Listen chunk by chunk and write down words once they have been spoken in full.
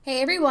Hey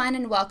everyone,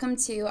 and welcome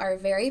to our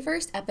very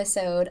first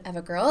episode of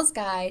A Girl's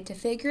Guide to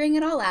Figuring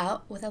It All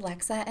Out with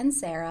Alexa and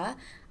Sarah.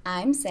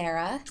 I'm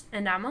Sarah.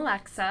 And I'm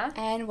Alexa.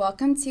 And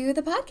welcome to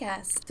the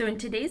podcast. So in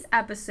today's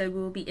episode, we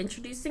will be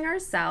introducing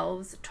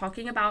ourselves,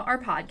 talking about our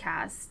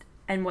podcast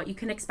and what you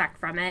can expect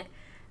from it,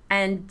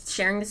 and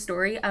sharing the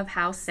story of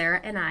how Sarah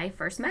and I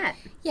first met.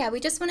 Yeah, we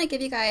just want to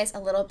give you guys a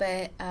little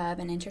bit of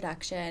an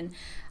introduction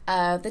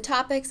of the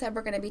topics that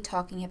we're going to be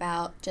talking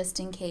about, just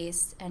in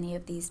case any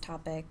of these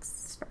topics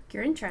spark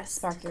your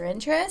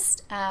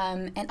interest.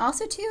 And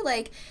also too,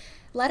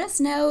 let us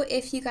know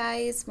if you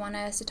guys want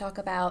us to talk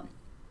about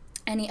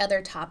any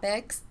other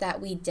topics that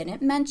we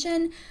didn't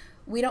mention.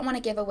 We don't want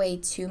to give away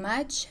too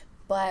much,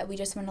 but we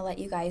just want to let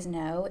you guys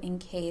know in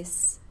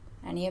case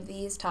any of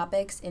these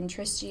topics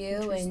interest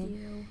you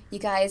and you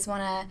guys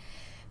want to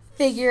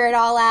figure it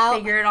all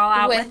out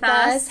with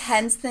us,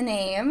 hence the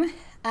name.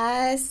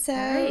 Let's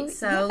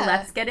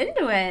get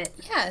into it.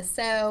 Yeah,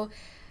 so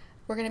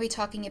we're going to be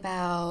talking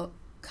about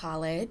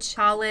college.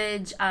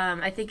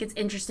 I think it's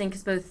interesting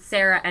because both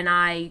Sarah and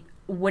I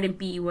wouldn't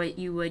be what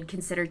you would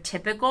consider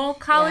typical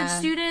college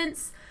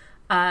students.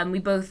 We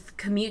both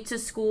commute to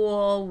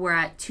school. We're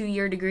at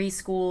 2-year degree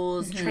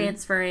schools,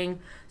 transferring.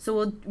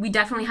 So we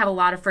definitely have a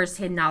lot of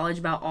firsthand knowledge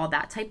about all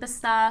that type of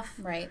stuff.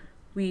 Right.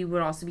 We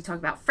would also be talking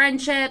about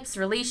friendships,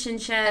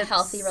 relationships. A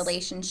healthy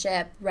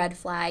relationship, red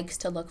flags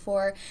to look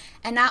for.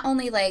 And not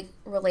only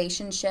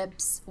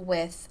relationships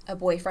with a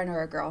boyfriend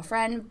or a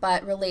girlfriend,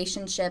 but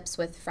relationships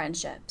with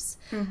friendships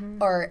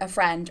or a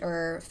friend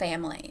or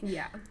family.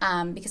 Yeah.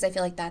 Because I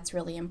feel like that's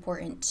really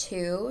important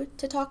too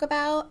to talk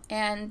about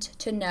and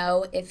to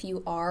know if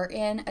you are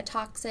in a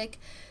toxic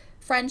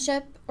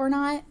friendship or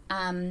not.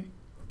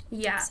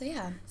 Yeah.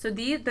 So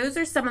those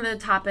are some of the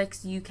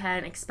topics you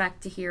can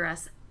expect to hear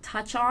us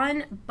touch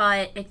on,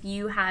 but if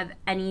you have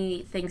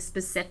anything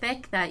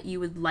specific that you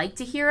would like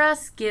to hear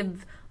us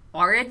give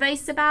our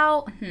advice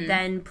about,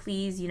 then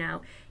please,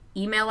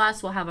 email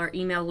us. We'll have our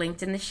email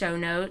linked in the show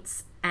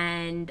notes,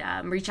 and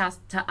reach out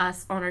to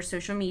us on our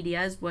social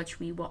medias, which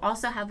we will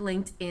also have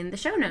linked in the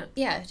show notes.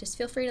 Yeah, just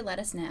feel free to let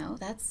us know.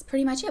 That's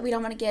pretty much it. We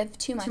don't want to give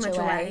too much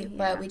away,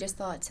 but we just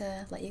thought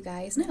to let you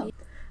guys know.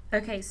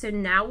 Okay, so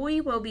now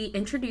we will be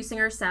introducing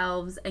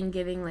ourselves and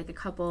giving a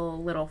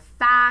couple little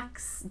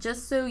facts,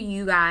 just so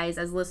you guys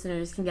as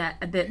listeners can get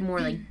a bit more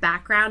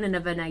background and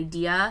of an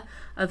idea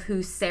of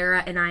who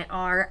Sarah and I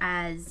are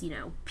as,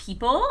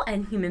 people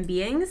and human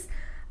beings.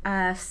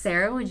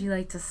 Sarah, would you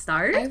like to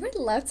start? I would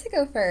love to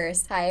go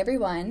first. Hi,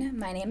 everyone.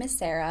 My name is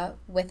Sarah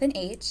with an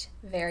H.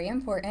 Very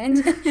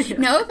important.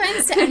 No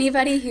offense to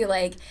anybody who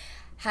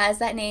has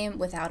that name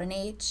without an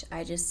H.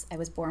 I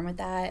was born with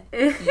that.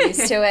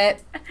 Used to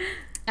it.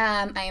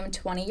 I am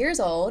 20 years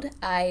old.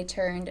 I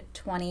turned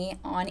 20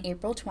 on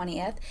April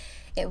 20th.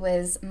 It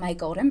was my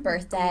golden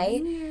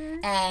birthday,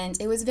 and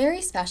it was very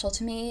special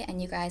to me,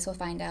 and you guys will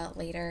find out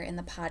later in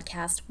the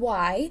podcast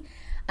why.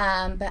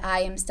 But I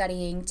am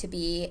studying to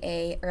be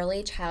a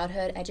early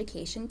childhood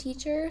education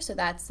teacher, so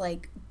that's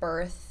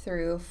birth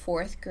through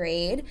 4th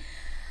grade.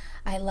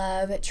 I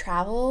love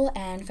travel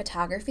and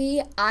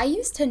photography. I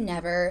used to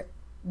never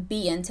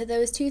be into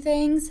those two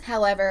things.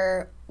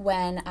 However,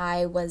 when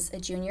I was a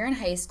junior in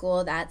high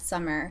school that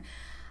summer,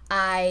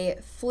 I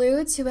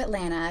flew to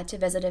Atlanta to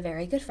visit a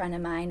very good friend of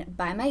mine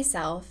by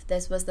myself.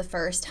 This was the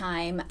first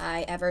time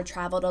I ever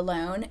traveled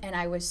alone, and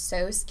I was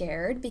so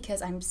scared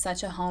because I'm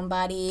such a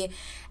homebody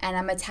and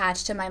I'm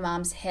attached to my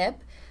mom's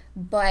hip.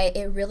 But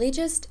it really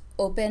just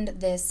opened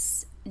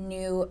this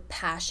new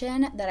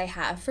passion that I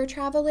have for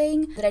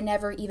traveling that I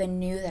never even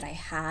knew that I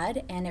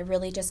had, and it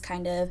really just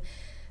kind of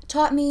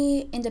taught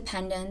me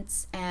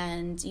independence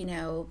and,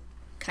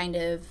 kind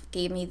of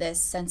gave me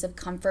this sense of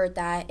comfort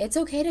that it's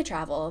okay to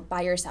travel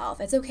by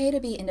yourself. It's okay to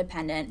be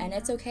independent, and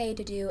it's okay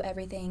to do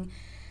everything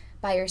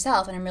by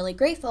yourself. And I'm really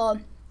grateful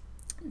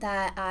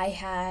that I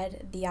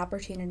had the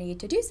opportunity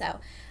to do so.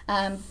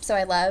 So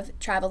I love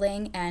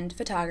traveling and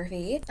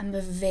photography. I'm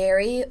a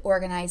very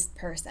organized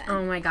person.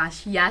 Oh my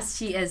gosh, yes,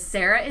 she is.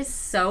 Sarah is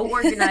so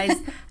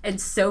organized and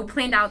so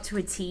planned out to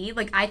a T.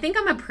 I think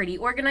I'm a pretty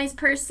organized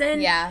person.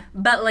 Yeah.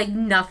 But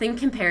nothing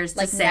compares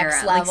to Sarah.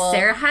 Next level.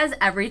 Sarah has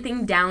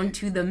everything down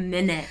to the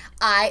minute.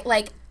 If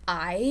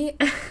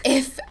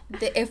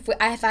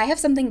I have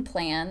something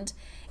planned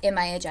in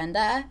my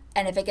agenda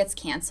and if it gets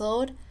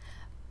canceled,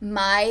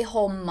 my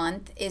whole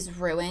month is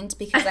ruined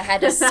because I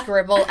had to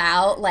scribble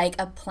out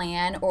a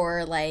plan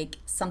or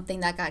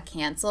something that got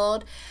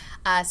canceled.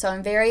 So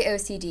I'm very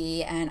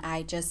OCD, and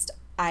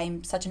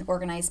I'm such an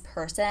organized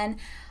person.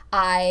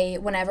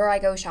 Whenever I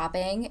go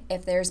shopping,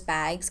 if there's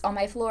bags on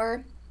my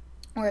floor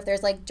or if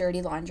there's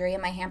dirty laundry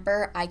in my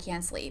hamper, I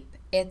can't sleep.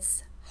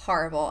 It's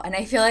horrible. And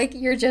I feel like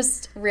you're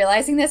just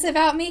realizing this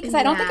about me because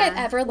I don't think I've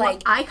ever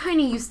I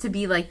kind of used to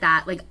be like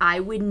that. Like I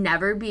would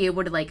never be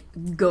able to like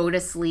go to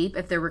sleep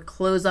if there were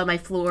clothes on my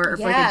floor or if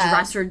like a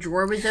dresser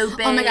drawer was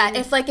open. Oh my God,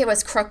 if like it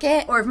was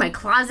crooked. Or if my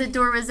closet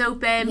door was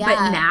open. Yeah.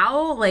 But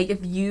now, like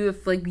if you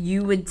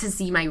would to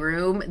see my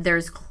room,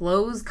 there's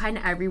clothes kind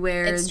of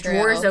everywhere. It's true.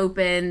 Drawers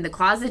open. The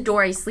closet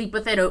door, I sleep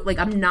with it. Like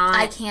I'm not.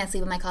 I can't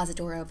sleep with my closet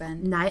door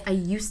open. I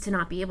used to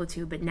not be able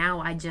to, but now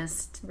I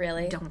just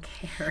really don't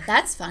care.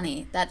 That's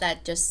funny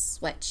that just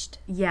switched.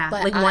 Yeah,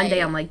 but like one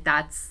day I'm like,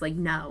 that's like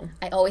no.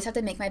 I always have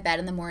to make my bed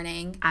in the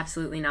morning.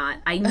 Absolutely not.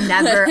 I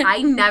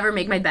never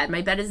make my bed.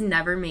 My bed is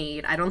never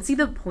made. I don't see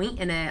the point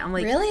in it. I'm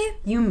like, really?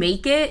 You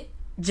make it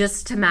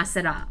just to mess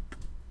it up.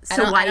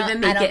 So why even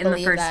make it in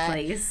the first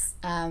place?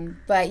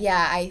 But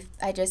yeah,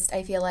 I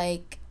feel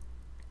like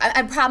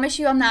I promise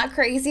you I'm not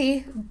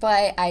crazy,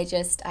 but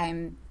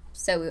I'm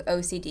so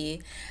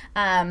OCD.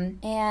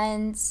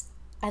 And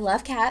I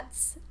love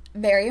cats.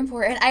 Very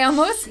important. I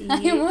almost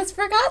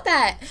forgot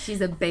that.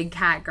 She's a big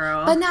cat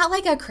girl. But not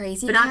like a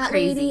crazy cat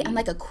lady. I'm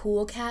like a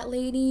cool cat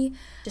lady.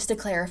 Just to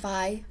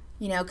clarify,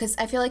 because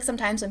I feel like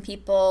sometimes when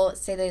people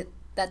say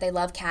that they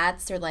love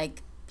cats, they're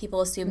like,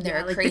 people assume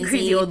they're like crazy. The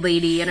crazy old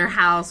lady in her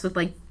house with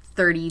like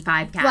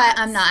 35 cats.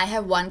 But I'm not. I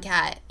have one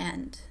cat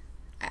and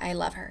I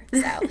love her.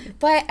 So,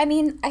 but I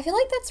mean, I feel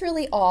like that's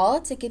really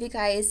all to give you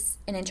guys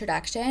an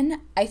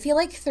introduction. I feel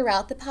like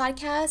throughout the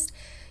podcast,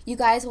 you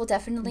guys will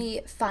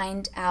definitely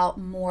find out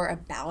more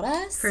about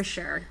us. For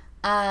sure.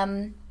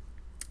 And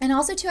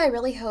also, too, I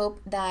really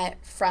hope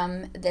that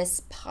from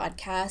this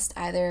podcast,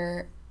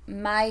 either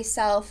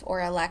myself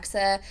or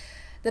Alexa,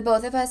 the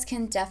both of us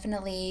can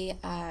definitely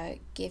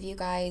give you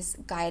guys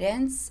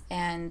guidance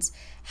and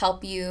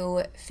help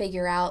you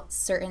figure out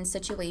certain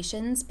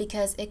situations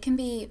because it can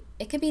be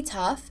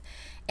tough.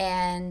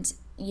 And,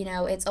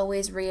 it's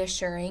always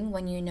reassuring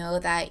when you know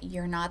that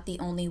you're not the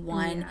only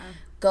one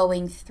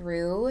going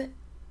through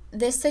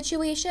this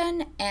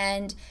situation.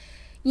 And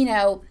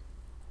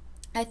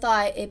I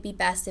thought it'd be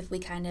best if we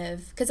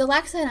because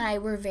Alexa and I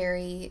were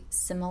very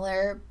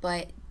similar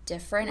but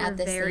different at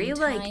the same time. Very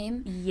like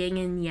yin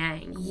and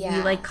yang. Yeah.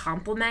 We like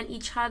complement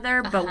each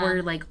other, but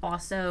we're like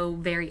also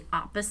very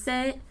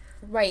opposite.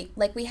 Right.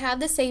 Like we have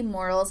the same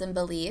morals and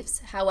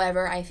beliefs.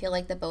 However, I feel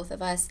like the both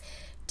of us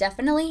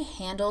definitely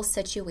handle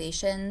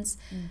situations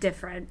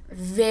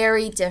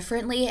very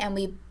differently, and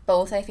we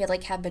both, I feel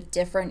like, have a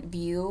different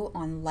view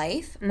on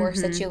life or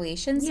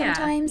situations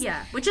sometimes.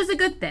 Yeah, which is a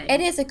good thing.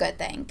 It is a good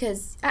thing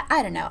because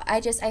I don't know.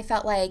 I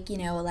felt like,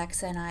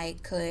 Alexa and I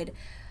could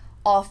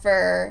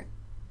offer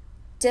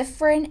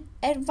different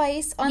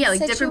advice on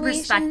situations. Different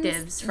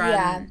perspectives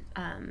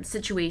from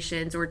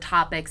situations or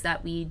topics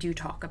that we do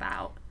talk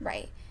about.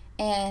 Right.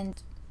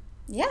 And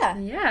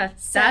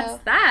that's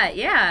that.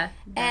 Yeah.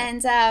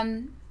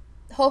 And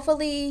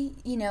hopefully,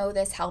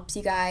 this helps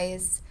you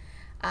guys.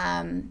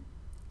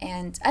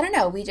 And I don't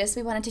know, we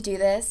wanted to do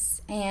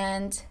this,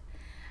 and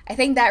I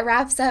think that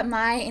wraps up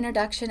my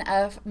introduction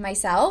of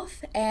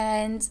myself,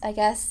 and I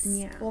guess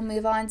we'll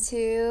move on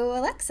to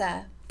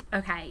Alexa.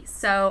 Okay,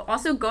 so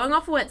also going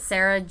off of what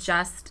Sarah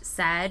just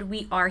said,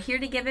 we are here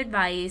to give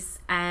advice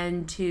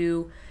and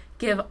to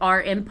give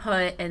our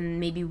input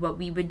and maybe what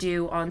we would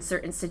do on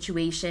certain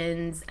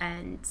situations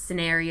and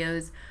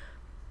scenarios,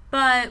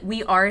 but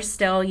we are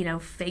still,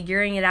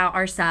 figuring it out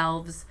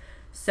ourselves.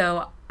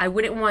 So I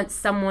wouldn't want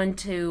someone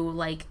to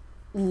like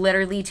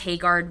literally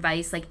take our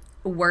advice like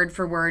word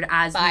for word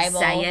as Bible,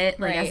 we say it,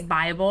 like as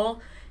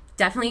Bible.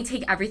 Definitely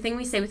take everything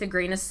we say with a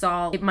grain of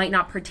salt. It might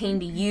not pertain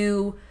to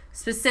you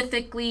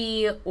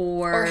specifically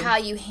or how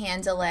you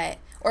handle it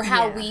or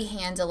how we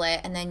handle it,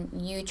 and then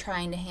you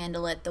trying to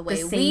handle it the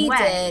way we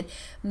did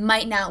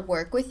might not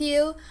work with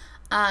you.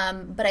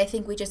 But I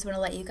think we just want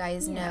to let you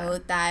guys know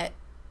that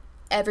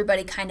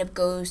everybody kind of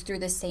goes through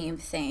the same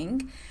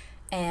thing.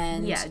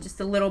 And just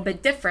a little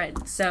bit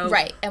different. So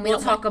and we'll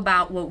talk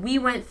about what we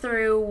went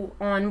through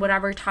on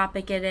whatever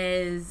topic it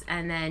is,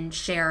 and then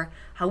share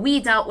how we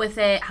dealt with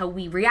it, how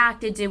we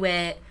reacted to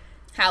it,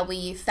 how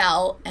we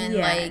felt, and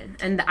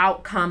and the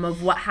outcome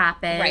of what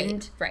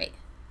happened. Right.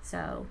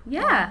 So all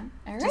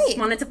right. Just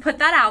wanted to put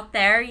that out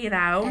there,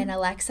 And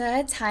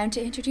Alexa, time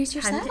to introduce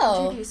yourself. Time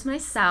to introduce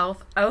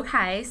myself.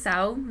 Okay,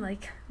 so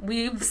like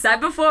we've said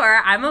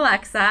before, I'm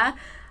Alexa.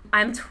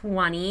 I'm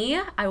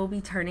 20. I will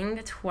be turning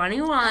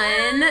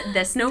 21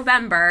 this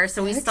November,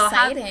 so we still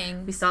have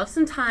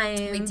some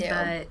time. We do,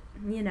 but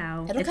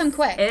it'll come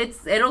quick.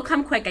 It'll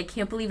come quick. I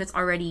can't believe it's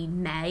already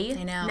May.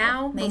 I know.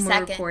 Now May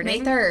 2nd,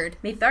 May 3rd.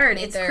 May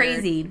 3rd. It's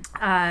crazy.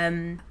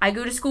 I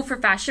go to school for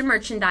fashion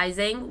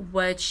merchandising,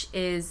 which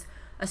is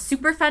a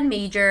super fun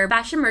major.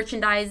 Fashion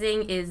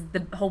merchandising is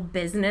the whole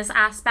business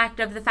aspect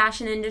of the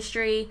fashion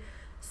industry.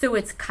 So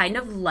it's kind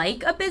of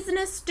like a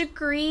business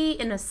degree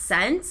in a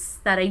sense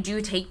that I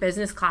do take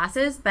business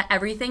classes, but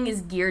everything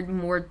is geared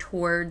more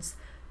towards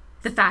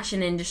the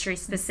fashion industry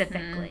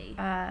specifically.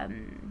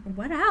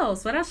 What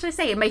else? What else should I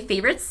say? My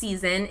favorite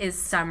season is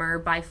summer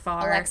by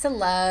far. Alexa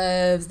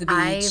loves the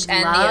beach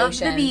and the love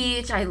ocean. the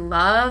beach. I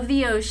love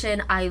the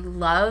ocean. I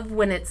love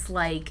when it's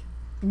like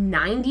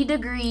 90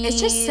 degrees. It's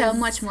just so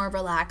much more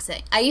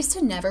relaxing. I used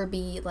to never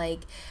be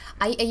like,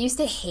 I used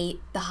to hate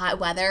the hot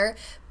weather,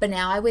 but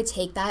now I would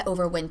take that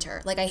over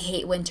winter. Like, I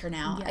hate winter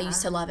now. I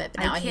used to love it,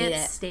 but now I hate it. I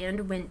can't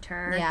stand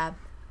winter. Yeah.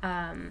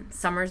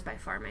 Summer's by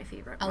far my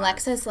favorite month.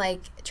 Alexa's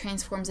like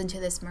transforms into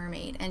this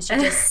mermaid and she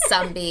just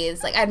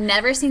sunbathes. Like, I've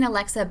never seen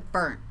Alexa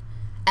burnt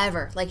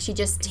ever. Like, she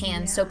just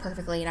tans so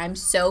perfectly, and I'm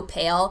so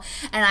pale,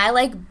 and I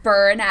like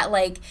burn at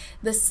like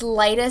the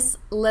slightest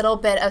little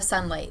bit of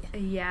sunlight.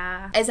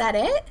 Yeah. Is that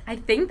it? I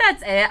think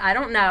that's it. I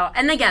don't know.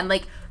 And again,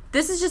 like,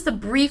 this is just a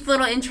brief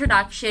little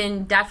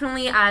introduction.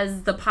 Definitely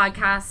as the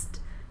podcast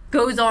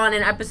goes on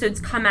and episodes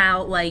come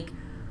out, like,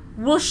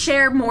 we'll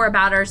share more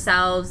about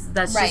ourselves.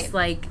 That's just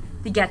like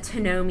the get to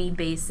know me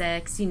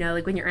basics, you know,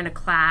 like when you're in a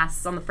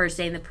class on the first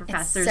day and the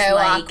professor's it's so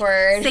like,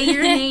 awkward. Say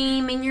your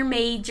name and your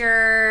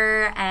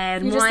major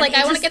and you're just like,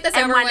 I want to get this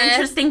over one with.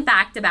 Interesting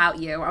fact about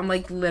you. I'm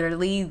like,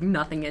 literally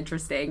nothing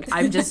interesting.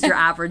 I'm just your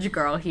average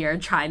girl here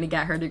trying to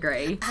get her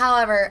degree.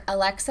 However,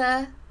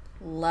 Alexa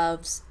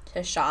loves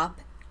to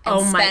shop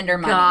and spend her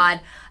money. Oh my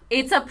God.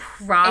 It's a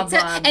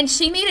problem. And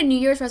she made a New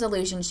Year's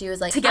resolution. She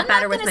was like, to get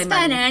better with my money. I'm not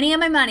going to spend any of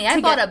my money.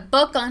 I bought a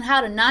book on how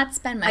to not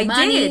spend my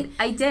money.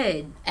 I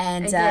did.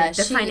 And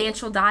The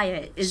Financial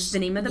Diet is the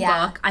name of the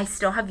book. I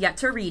still have yet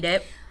to read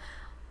it.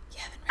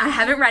 I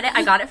haven't read it.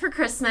 I got it for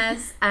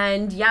Christmas.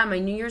 And yeah, my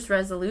New Year's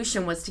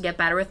resolution was to get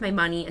better with my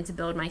money and to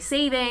build my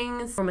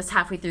savings. We're almost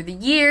halfway through the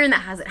year and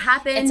that hasn't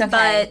happened. It's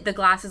okay. But the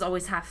glass is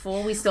always half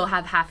full. We still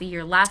have half a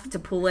year left to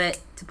pull it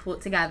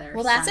together.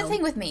 Well, that's the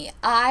thing with me.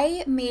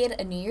 I made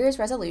a New Year's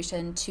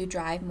resolution to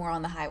drive more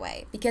on the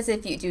highway. Because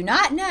if you do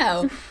not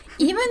know,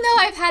 even though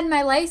I've had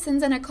my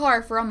license in a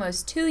car for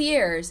almost 2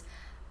 years,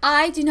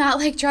 I do not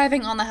like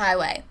driving on the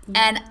highway.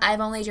 Yeah. And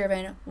I've only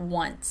driven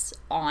once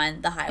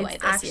on the highway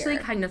this year. It's actually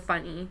kind of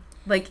funny.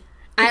 Like,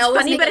 it's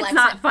funny, but it's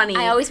not funny.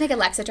 I always make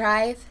Alexa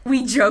drive.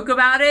 We joke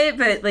about it,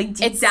 but like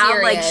deep down,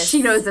 serious. like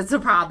she knows it's a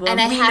problem. And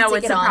I we have know to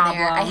it's get a on problem.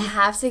 there. I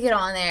have to get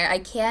on there. I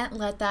can't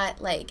let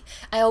that, like,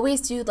 I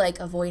always do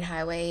like avoid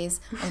highways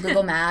on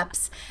Google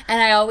Maps,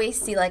 and I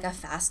always see like a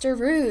faster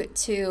route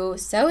to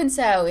so and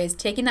so is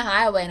taking the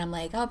highway, and I'm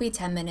like, I'll be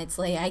 10 minutes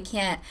late. I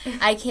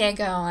can't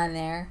go on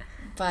there.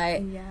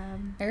 But yeah.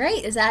 All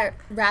right, does that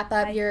wrap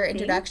up your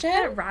introduction?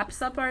 That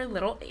wraps up our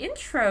little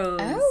intros.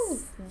 Oh,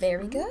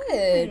 very good.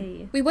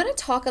 Okay. We want to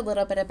talk a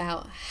little bit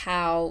about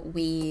how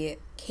we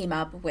came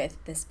up with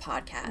this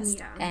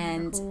podcast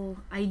and the whole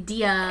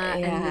idea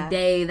and the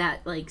day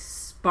that like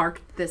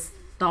sparked this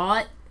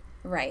thought.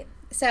 Right.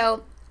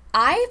 So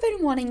I've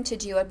been wanting to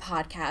do a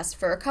podcast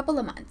for a couple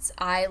of months.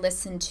 I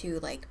listened to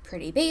like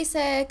Pretty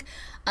Basic,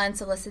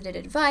 Unsolicited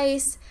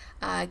Advice,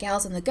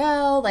 Gals on the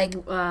Go, like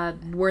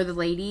Were the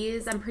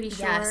Ladies, I'm pretty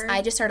sure. Yes,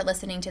 I just started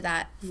listening to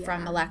that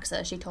from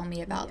Alexa. She told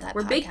me about that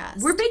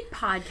podcast. We're big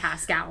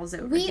podcast gals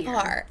over here. We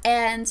are.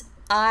 And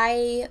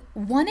I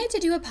wanted to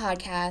do a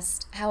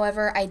podcast.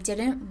 However, I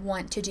didn't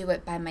want to do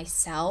it by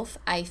myself.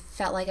 I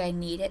felt like I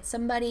needed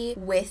somebody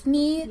with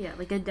me. Yeah,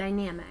 like a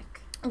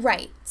dynamic.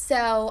 Right.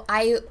 So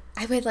I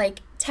would like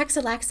text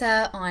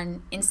Alexa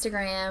on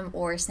Instagram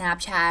or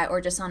Snapchat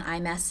or just on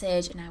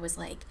iMessage, and I was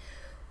like,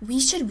 we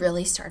should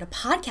really start a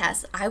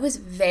podcast. I was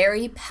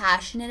very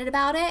passionate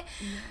about it.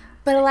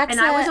 But Alexa...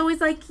 And I was always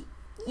like,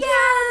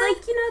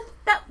 like, you know,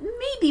 that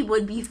maybe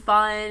would be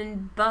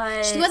fun,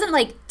 but... She wasn't,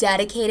 like,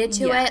 dedicated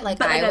to it like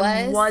I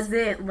was. But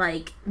wasn't,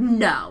 like,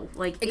 no.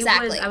 Like,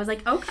 exactly. I was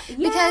like, okay,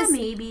 because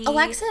maybe.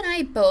 Alexa and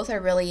I both are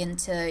really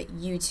into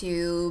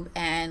YouTube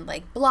and,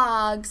 like,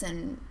 blogs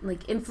and...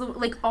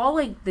 Like, all,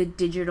 like, the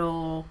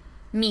digital...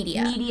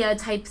 Media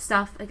type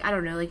stuff. Like, I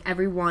don't know, like,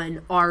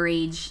 everyone our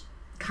age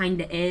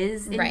kind of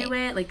is into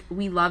it. Like,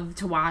 we love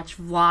to watch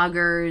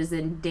vloggers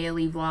and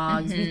daily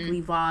vlogs,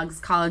 weekly vlogs,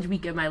 college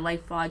week of my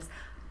life vlogs.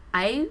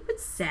 I would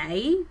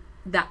say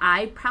that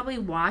I probably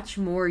watch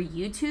more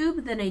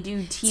YouTube than I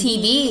do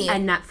TV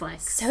and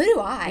Netflix. So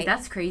do I. Like,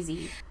 that's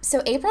crazy.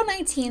 So April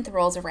 19th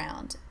rolls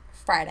around,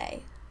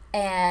 Friday,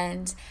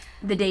 and...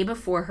 The day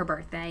before her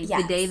birthday.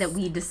 Yes. The day that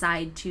we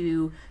decide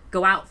to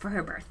go out for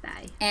her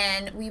birthday.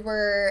 And we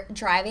were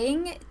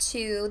driving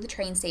to the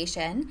train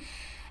station,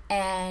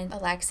 and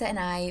Alexa and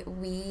I,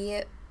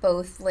 we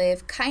both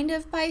live kind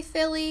of by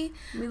Philly.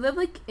 We live,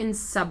 like, in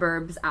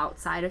suburbs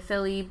outside of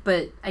Philly,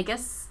 but I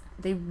guess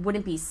they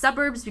wouldn't be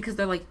suburbs because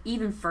they're, like,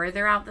 even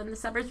further out than the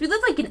suburbs. We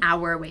live, like, an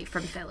hour away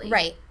from Philly.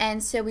 Right.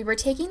 And so we were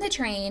taking the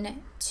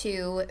train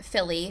to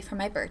Philly for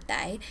my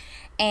birthday,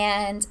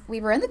 and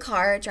we were in the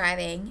car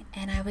driving,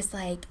 and I was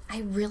like, I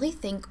really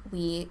think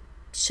we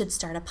should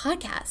start a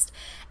podcast.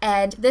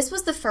 And this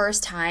was the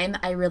first time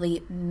I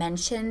really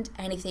mentioned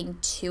anything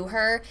to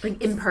her.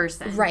 Like, in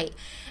person. Right.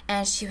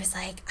 And she was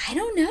like, I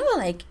don't know,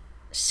 like,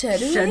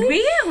 should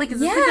we? Like, is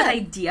this a good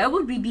idea?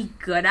 Would we be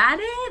good at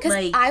it? Because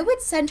like, I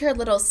would send her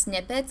little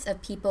snippets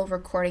of people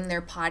recording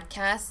their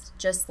podcasts,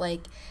 just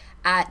like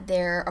at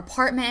their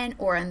apartment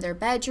or in their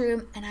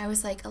bedroom. And I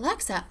was like,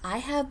 Alexa, I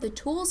have the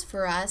tools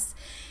for us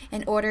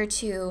in order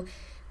to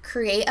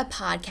create a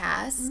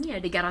podcast. Yeah,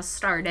 to get us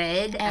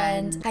started.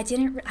 And I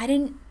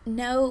didn't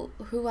know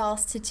who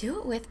else to do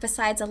it with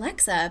besides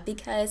Alexa,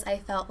 because I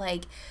felt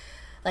like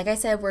I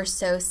said, we're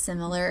so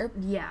similar.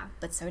 Yeah.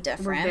 But so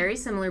different. We're very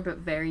similar but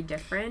very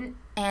different.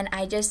 And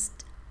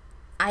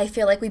I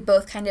feel like we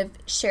both kind of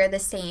share the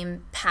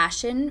same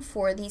passion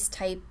for these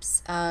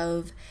types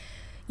of,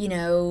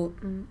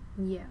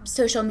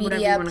 social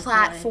media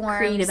platforms,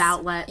 creative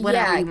outlet,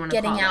 whatever you want to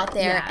getting call out it.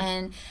 there. Yeah.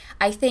 And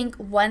I think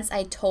once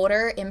I told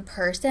her in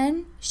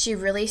person, she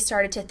really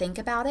started to think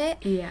about it.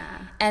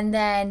 Yeah. And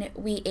then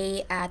we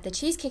ate at the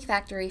Cheesecake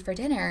Factory for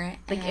dinner.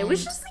 Like, it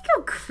was just like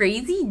a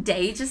crazy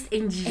day just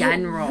in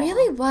general. It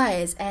really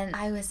was. And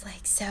I was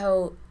like,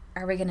 so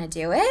are we going to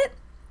do it?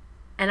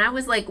 And I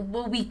was like,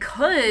 well, we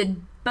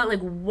could, but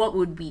like, what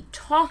would we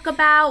talk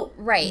about?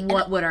 Right.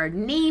 What would our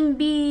name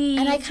be?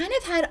 And I kind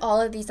of had all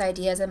of these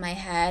ideas in my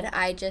head.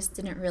 I just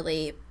didn't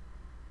really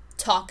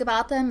talk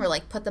about them or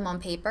like put them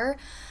on paper.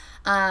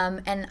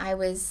 And I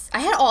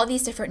had all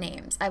these different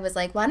names. I was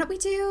like, why don't we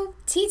do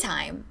tea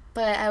time?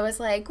 But I was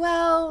like,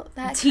 well,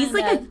 that tea's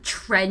like a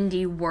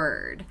trendy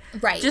word.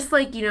 Right. Just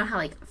like, how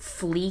like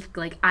fleek,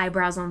 like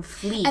eyebrows on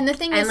fleek. And the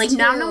thing is, like,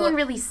 now no one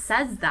really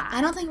says that.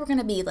 I don't think we're going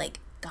to be like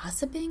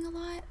gossiping a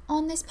lot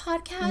on this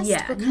podcast.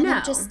 Yeah, we're kind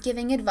of just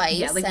giving advice.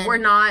 Yeah, like we're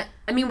not,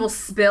 we'll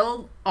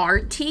spill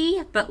our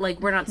tea, but like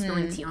we're not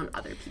spilling tea on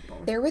other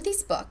people. There were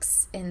these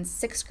books in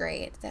 6th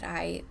grade that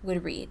I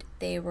would read.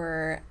 They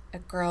were a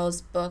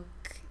girl's book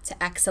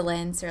to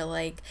excellence or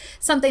like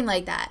something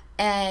like that.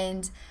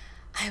 And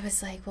I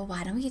was like, well,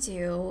 why don't we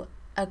do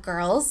a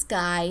girl's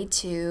guide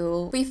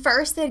to, we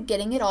first did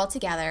getting it all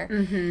together.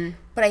 Mm-hmm.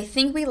 But I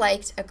think we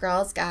liked a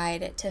girl's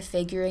guide to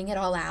figuring it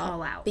all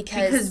out.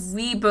 Because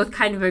we both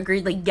kind of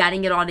agreed, like,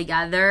 getting it all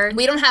together.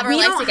 We don't have our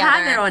life together. We don't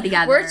have it all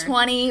together. We're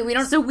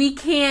 20. So we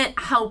can't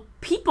help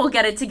people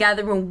get it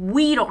together when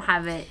we don't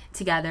have it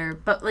together.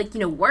 But, like,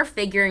 we're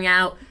figuring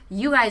out.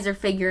 You guys are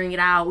figuring it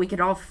out. We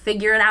could all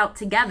figure it out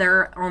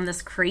together on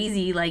this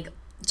crazy, like,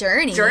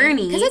 journey.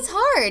 Because it's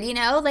hard,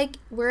 like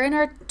we're in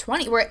our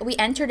 20s. We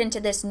entered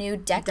into this new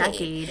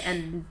decade.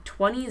 And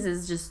 20s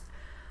is just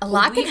a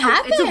lot can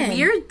happen. It's a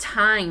weird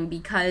time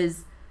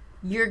because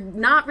you're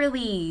not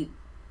really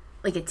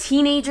like a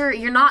teenager.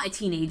 You're not a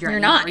teenager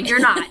anymore. You're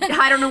not.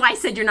 I don't know why I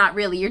said you're not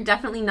really. You're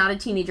definitely not a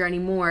teenager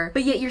anymore.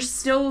 But yet you're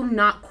still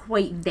not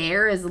quite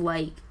there as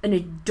like an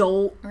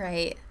adult.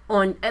 Right.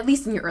 On at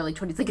least in your early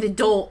 20s, like an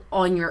adult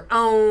on your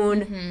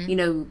own,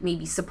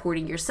 maybe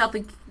supporting yourself.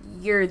 Like,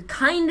 you're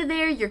kind of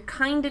there, you're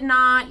kind of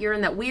not. You're in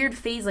that weird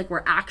phase, like,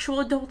 where actual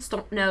adults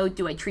don't know,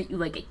 do I treat you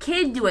like a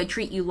kid? Do I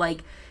treat you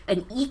like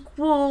an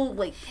equal?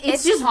 Like,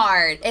 it's just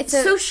hard. It's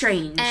so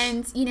strange.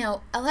 And,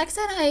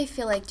 Alexa and I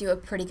feel like do a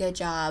pretty good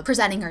job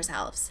presenting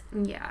ourselves.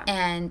 Yeah.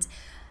 And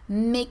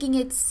making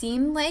it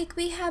seem like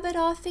we have it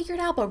all figured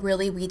out, but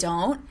really we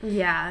don't.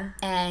 Yeah.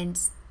 And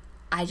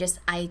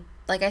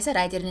like I said,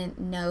 I didn't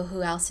know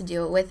who else to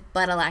do it with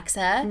but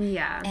Alexa.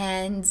 Yeah.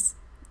 And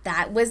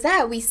that was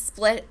that. We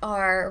split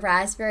our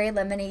raspberry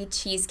lemonade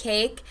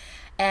cheesecake,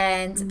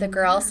 and the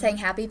girls sang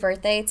happy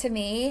birthday to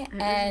me. It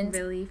was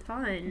really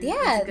fun.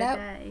 Yeah,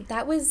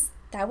 that was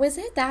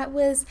it. That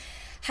was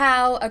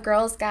how a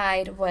girl's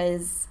guide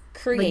was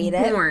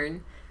created. Like,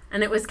 born.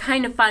 And it was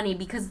kind of funny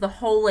because the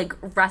whole like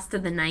rest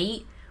of the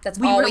night, that's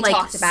all we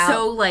talked about.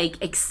 So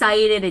like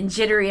excited and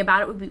jittery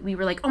about it. We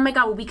were like, oh my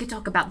god, well, we could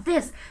talk about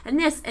this and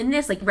this and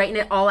this, like writing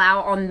it all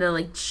out on the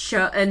like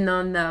show and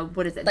on the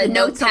the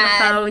notes on the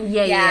phone.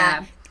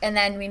 Yeah. And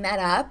then we met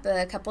up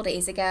a couple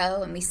days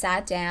ago and we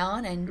sat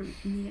down and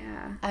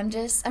I'm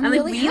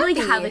really happy. We like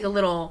had like a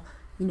little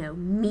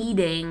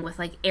meeting with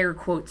like air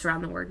quotes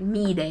around the word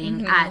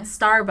meeting at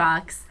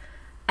Starbucks,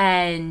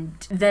 and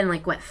then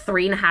like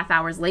 3.5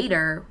 hours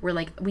later we're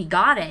like, we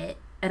got it.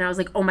 And I was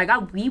like, oh my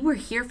god, we were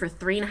here for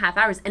 3.5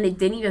 hours, and it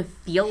didn't even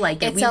feel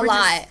like it. It's a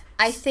lot.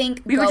 I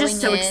think we were just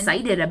so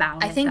excited about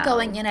it. I think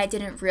going in, I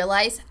didn't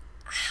realize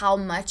how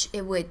much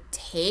it would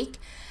take.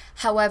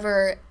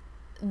 However,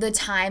 the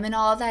time and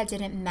all of that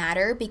didn't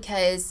matter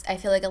because I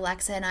feel like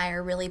Alexa and I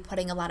are really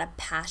putting a lot of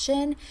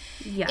passion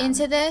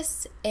into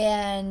this,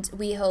 and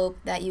we hope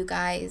that you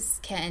guys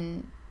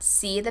can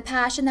see the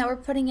passion that we're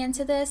putting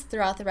into this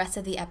throughout the rest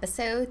of the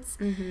episodes.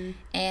 Mm-hmm.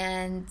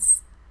 And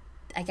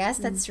I guess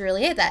that's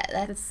really it.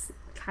 That's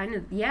kind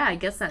of, I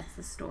guess that's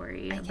the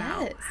story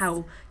about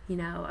how,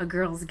 a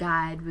girl's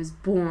guide was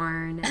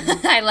born.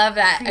 And I love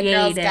that. A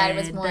girl's guide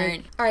was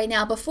born. All right,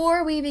 now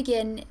before we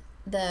begin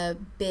the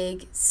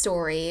big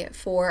story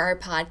for our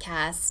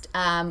podcast,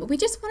 we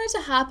just wanted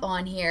to hop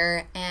on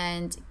here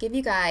and give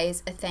you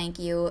guys a thank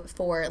you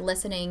for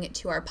listening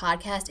to our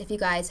podcast. If you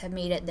guys have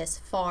made it this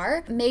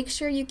far, make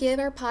sure you give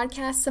our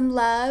podcast some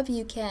love.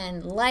 You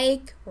can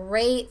like,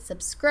 rate,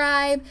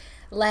 subscribe,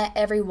 let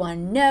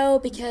everyone know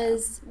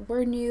because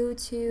we're new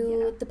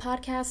to the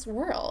podcast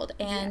world,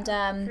 and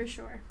for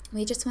sure,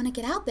 we just want to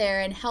get out there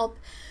and help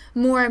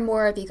more and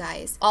more of you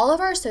guys. All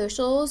of our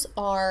socials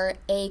are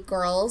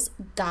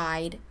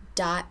agirlsguide.com.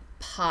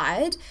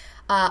 girlsguide.pod.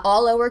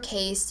 All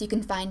lowercase. You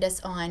can find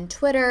us on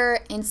Twitter,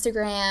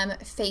 Instagram,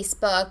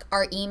 Facebook.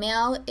 Our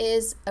email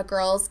is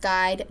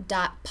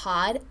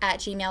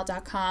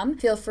agirlsguide.pod@gmail.com.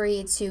 Feel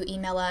free to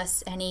email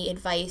us any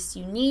advice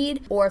you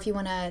need, or if you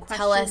want to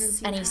tell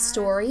us any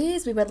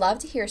stories. We would love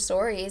to hear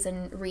stories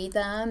and read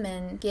them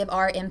and give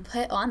our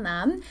input on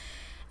them.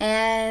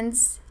 And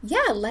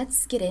yeah,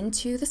 let's get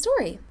into the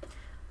story.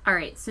 All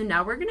right, so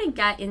now we're going to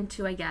get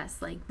into, I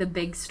guess, like the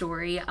big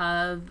story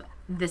of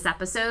this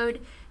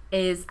episode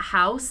is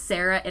how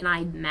Sarah and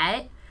I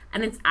met,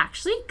 and it's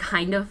actually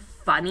kind of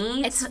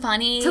funny. It's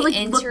funny, to like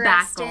interesting. Look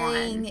back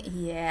on.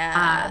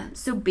 Yeah.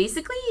 So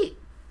basically,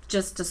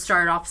 just to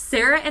start off,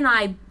 Sarah and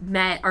I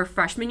met our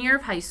freshman year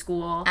of high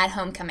school At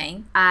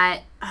homecoming.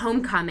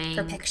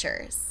 For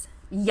pictures.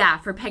 Yeah,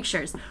 for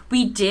pictures.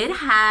 We did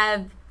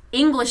have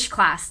English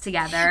class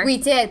together. We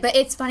did, but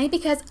it's funny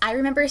because I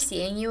remember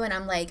seeing you and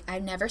I'm like,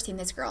 I've never seen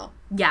this girl.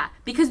 Yeah,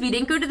 because we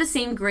didn't go to the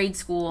same grade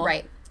school.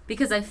 Right.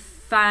 Because I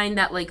find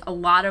that like a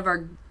lot of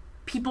our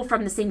people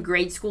from the same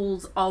grade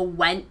schools all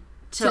went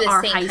to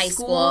our high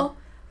school.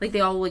 Like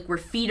they all like were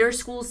feeder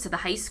schools to the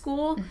high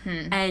school.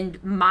 Mm-hmm.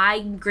 And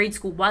my grade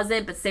school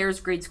wasn't, but Sarah's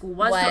grade school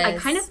was. So I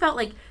kind of felt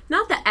like,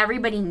 not that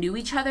everybody knew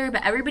each other,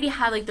 but everybody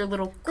had like their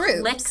little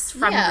cliques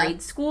from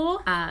grade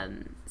school.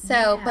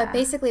 But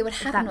basically what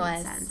happened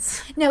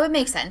was... No, it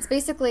makes sense.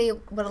 Basically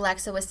what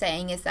Alexa was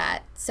saying is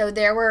that, so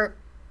there were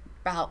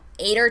about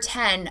 8 or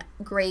 10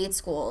 grade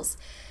schools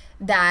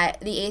that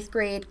the 8th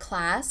grade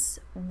class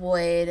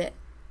would,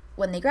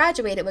 when they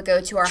graduated, would go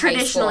to our high school.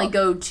 Traditionally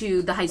go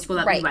to the high school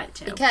that we went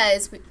to.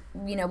 Because,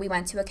 we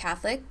went to a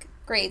Catholic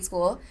grade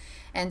school,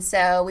 and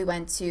so we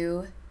went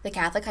to the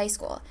Catholic high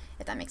school,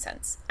 if that makes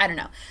sense. I don't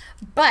know.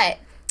 But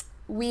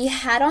we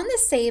had on the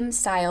same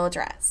style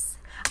dress.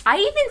 I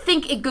even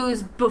think it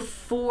goes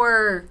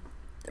before...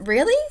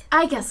 Really?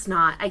 I guess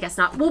not.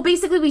 Well,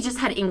 basically, we just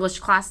had English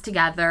class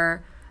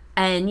together.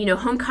 And,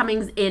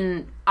 homecoming's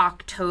in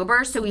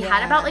October, so we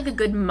had about, like, a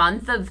good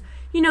month of,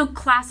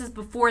 classes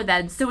before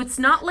then. So it's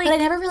not like... But I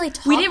never really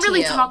talked to you. We didn't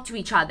really talk to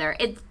each other.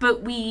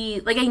 But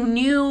I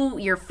knew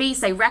your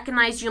face. I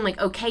recognized you. I'm like,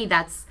 okay,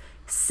 that's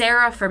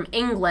Sarah from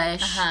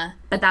English. Uh-huh.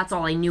 But that's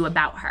all I knew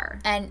about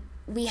her. And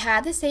we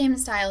had the same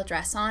style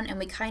dress on, and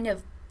we kind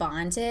of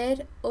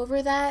bonded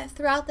over that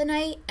throughout the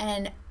night,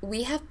 and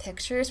we have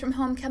pictures from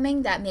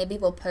homecoming that maybe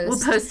we'll post. We'll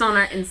post on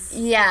our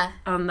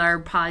on our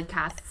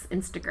podcast's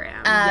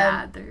Instagram.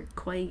 They're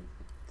quite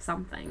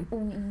something.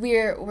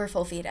 We're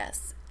full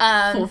fetus.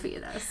 Full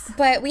fetus.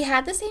 But we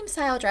had the same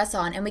style dress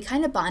on, and we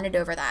kind of bonded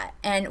over that,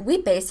 and we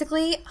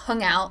basically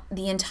hung out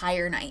the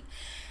entire night.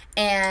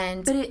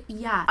 And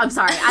I'm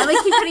sorry,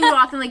 I keep cutting you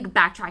off and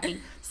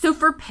backtracking. So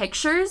for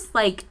pictures,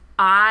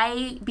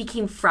 I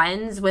became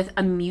friends with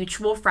a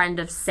mutual friend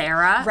of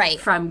Sarah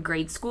from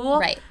grade school.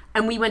 Right.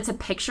 And we went to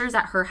pictures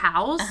at her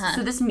house. Uh-huh.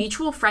 So this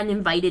mutual friend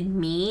invited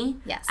me.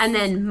 Yes. And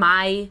then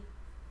I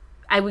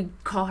would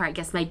call her, I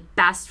guess, my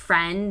best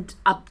friend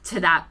up to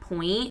that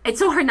point. It's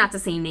so hard not to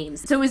say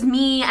names. So it was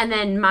me and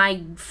then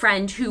my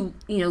friend who,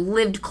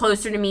 lived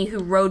closer to me, who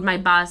rode my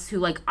bus,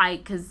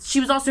 because she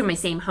was also in my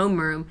same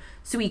homeroom.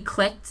 So we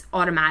clicked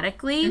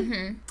automatically.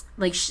 Mm-hmm.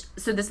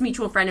 So this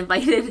mutual friend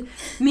invited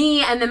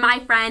me and then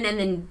my friend and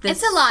then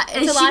this... It's a lot.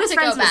 It's a lot to go back. She was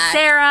friends with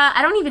Sarah.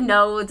 I don't even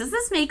know. Does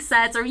this make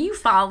sense? Are you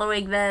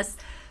following this?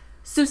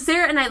 So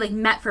Sarah and I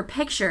met for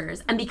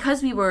pictures, and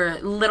because we were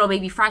little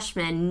baby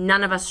freshmen,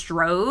 none of us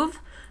drove.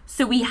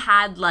 So we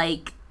had I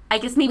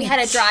guess maybe we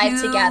had a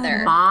drive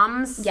together.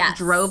 Moms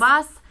drove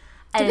us.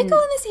 Did we go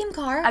in the same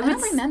car? I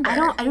don't remember. I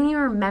don't even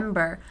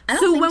remember. I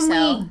don't think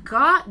so. We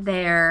got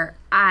there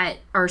at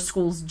our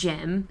school's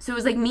gym, so it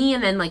was me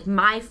and then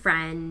my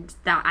friend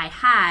that I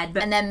had,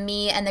 and then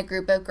me and the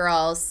group of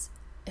girls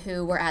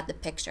who were at the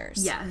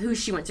pictures. Yeah, who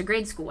she went to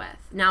grade school with.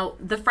 Now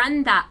the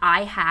friend that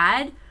I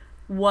had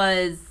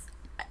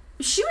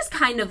she was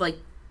kind of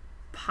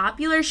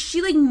popular.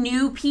 She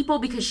knew people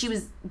because she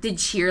did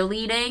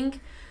cheerleading.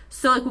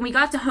 So when we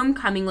got to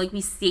homecoming,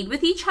 we stayed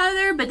with each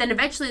other, but then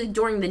eventually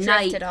during the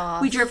night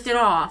we drifted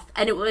off.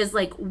 And it was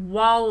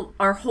while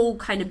our whole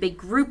kind of big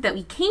group that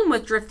we came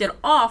with drifted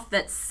off,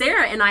 that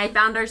Sarah and I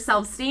found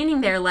ourselves standing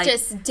there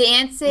just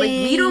dancing.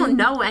 We don't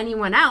know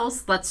anyone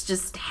else. Let's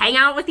just hang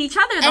out with each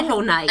other the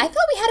whole night. I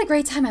thought we had a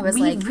great time. We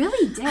really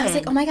did. I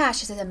was oh my gosh,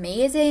 this is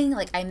amazing.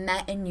 I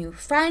met a new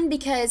friend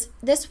because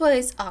this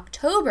was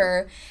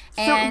October.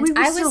 And so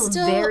we were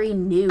still very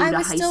new to high school. I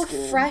was still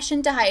fresh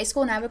into high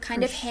school, and I would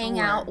kind of hang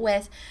out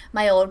with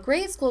my old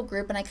grade school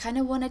group, and I kind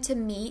of wanted to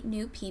meet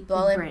new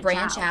people and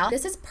branch out.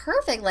 This is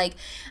perfect.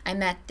 I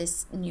met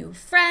this new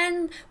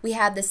friend. We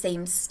had the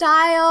same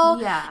style.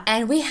 Yeah.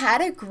 And we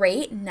had a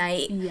great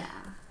night. Yeah.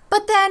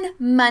 But then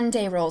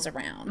Monday rolls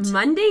around.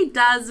 Monday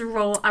does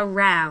roll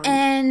around.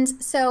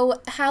 And so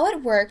how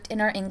it worked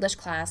in our English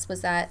class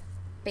was that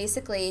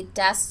basically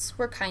desks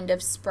were kind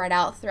of spread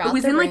out throughout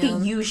the room. It was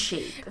in a U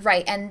shape.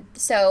 Right, and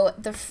so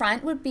the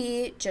front would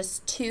be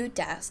just 2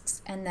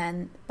 desks, and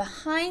then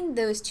behind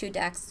those 2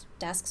 desks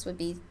would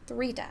be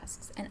 3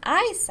 desks. And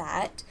I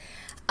sat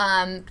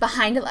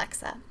behind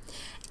Alexa.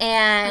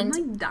 And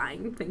I'm like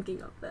dying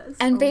thinking of this.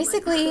 And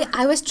basically,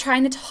 I was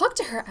trying to talk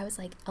to her. I was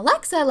like,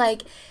 Alexa,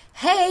 like,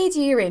 hey,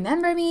 do you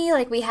remember me?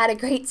 Like, we had a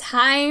great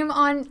time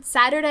on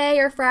Saturday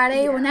or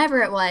Friday,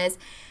 whenever it was.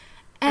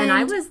 And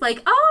I was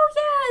like, oh,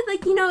 yeah,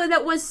 like, you know,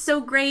 that was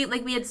so great.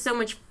 Like, we had so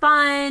much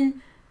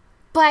fun.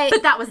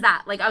 But that was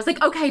that. Like, I was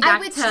like, okay, back to... I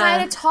would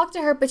try to talk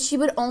to her, but she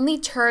would only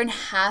turn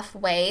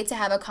halfway to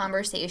have a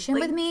conversation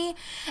with me.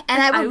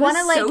 And I would want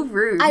to, like... so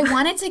rude. I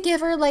wanted to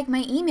give her, like,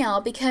 my email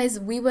because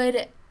we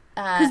would...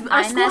 Because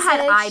our school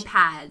had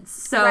iPads,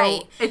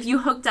 so if you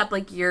hooked up,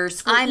 like, your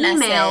school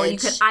email, you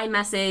could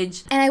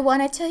iMessage. And I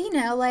wanted to, you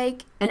know,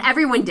 like... And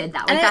everyone did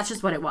that. Like, that's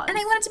just what it was. And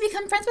I wanted to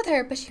become friends with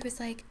her, but she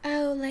was like,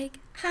 oh, like,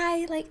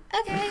 hi, like,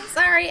 okay,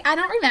 sorry, I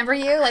don't remember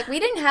you. Like, we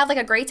didn't have, like,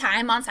 a great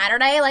time on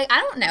Saturday. Like,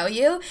 I don't know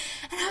you.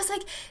 And I was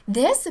like,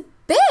 this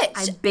bitch.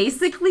 I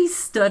basically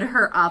stood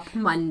her up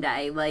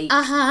Monday, like...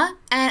 Uh-huh.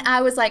 And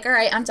I was like, all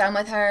right, I'm done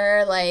with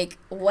her, like,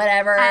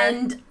 whatever.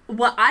 And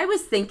what I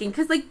was thinking,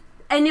 because, like,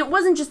 and it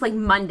wasn't just, like,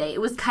 Monday. It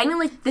was kind of,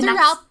 like, the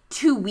next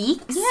 2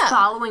 weeks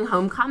following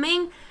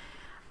homecoming.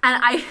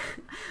 And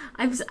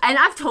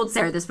I've told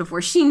Sarah this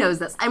before. She knows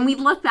this. And we'd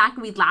look back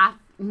and we'd laugh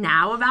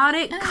now about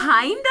it,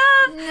 kind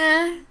of.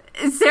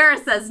 Nah. Sarah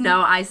says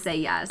no. I say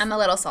yes. I'm a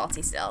little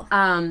salty still.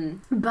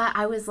 But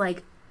I was,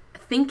 like,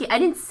 thinking... I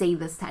didn't say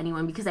this to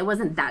anyone because I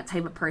wasn't that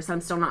type of person.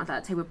 I'm still not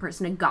that type of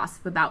person to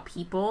gossip about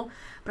people.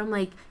 But I'm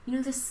like, you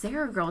know, this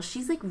Sarah girl,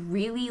 she's, like,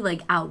 really,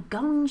 like,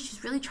 outgoing.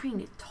 She's really trying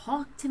to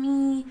talk to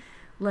me.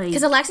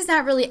 Because Alexa's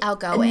not really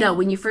outgoing. No,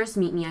 when you first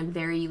meet me, I'm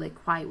very, like,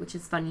 quiet, which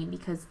is funny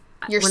because...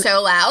 You're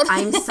so loud.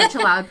 I'm such a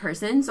loud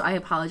person, so I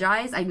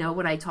apologize. I know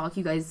when I talk,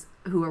 you guys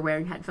who are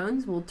wearing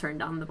headphones will turn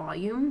down the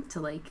volume to,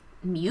 like,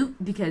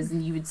 mute because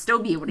you would still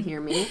be able to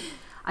hear me.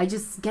 I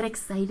just get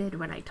excited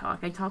when I talk.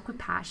 I talk with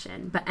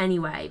passion. But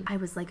anyway, I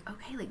was like,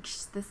 okay, like,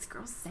 this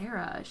girl,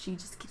 Sarah, she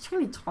just keeps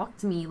trying to talk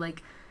to me,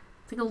 like...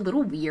 like a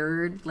little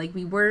weird. Like,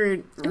 we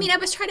weren't... I mean, I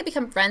was trying to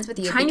become friends with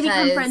you to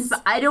become friends,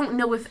 but I don't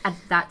know if at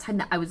that time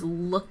that I was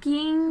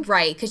looking...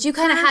 Right, because you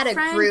kind of had a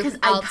group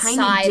outside of high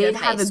school. I kind of did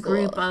have a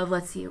group of,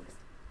 let's see...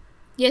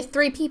 You had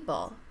 3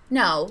 people.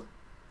 No.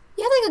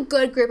 You had, like, a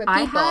good group of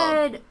people.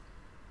 I had,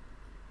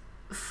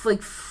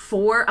 like,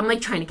 4... I'm, like,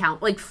 trying to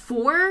count. Like,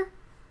 4,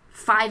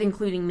 5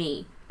 including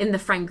me in the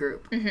friend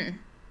group. Mm-hmm.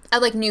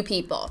 Of, like, new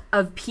people.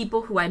 Of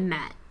people who I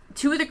met.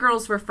 2 of the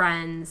girls were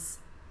friends...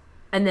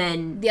 And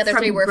then... The other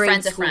 3 were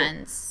friends of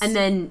friends. And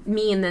then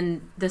me and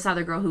then this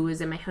other girl who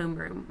was in my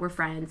homeroom were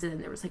friends. And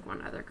then there was, like,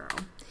 one other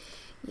girl.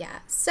 Yeah.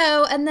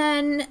 So, and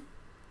then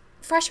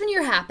freshman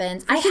year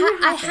happened. I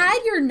had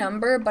your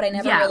number, but I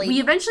never really... we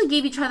eventually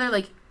gave each other,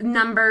 like,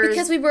 numbers.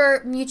 Because we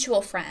were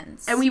mutual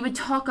friends. And we would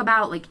talk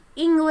about, like,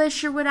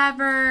 English or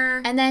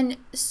whatever. And then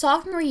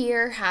sophomore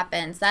year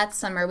happens. That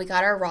summer, we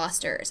got our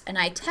rosters. And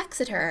I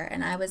texted her,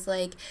 and I was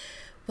like...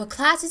 what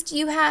classes do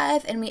you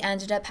have? And we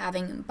ended up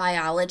having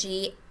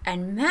biology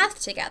and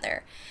math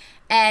together.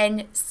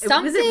 And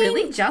something... Was it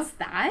really just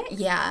that?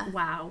 Yeah.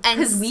 Wow.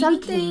 And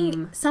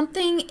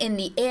something in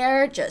the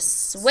air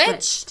just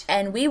switched.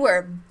 And we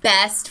were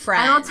best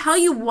friends. And I'll tell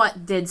you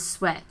what did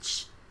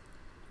switch.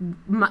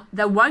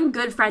 The one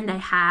good friend I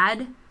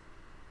had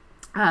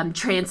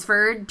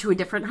transferred to a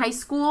different high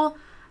school.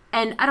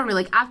 And I don't know,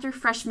 like, after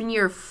freshman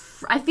year...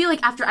 I feel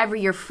like after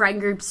every year,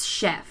 friend groups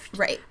shift.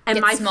 Right.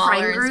 And my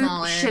friend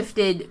group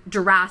shifted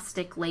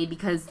drastically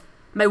because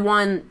my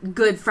one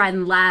good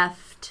friend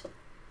left.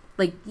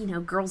 Like, you know,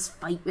 girls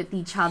fight with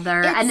each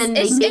other.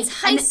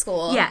 It's high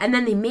school. Yeah, and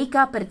then they make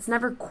up, but it's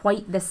never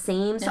quite the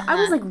same. So I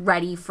was, like,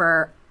 ready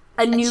for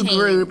a new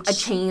group, a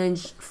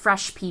change,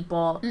 fresh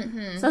people.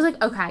 Mm-hmm. So I was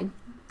like, okay,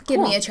 give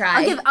me a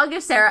try. I'll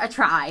give Sarah a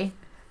try.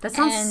 That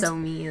sounds so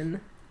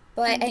mean.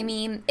 But, I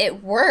mean,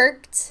 it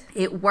worked.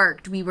 It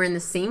worked. We were in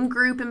the same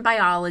group in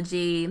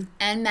biology.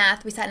 And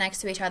math. We sat next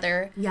to each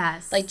other.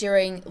 Yes. Like,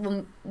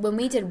 when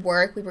we did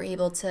work, we were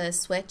able to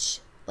switch,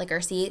 like,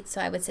 our seats.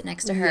 So I would sit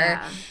next to her.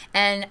 Yeah.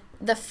 And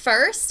the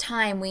first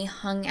time we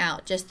hung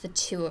out, just the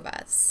 2 of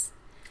us.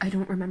 I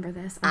don't remember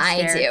this.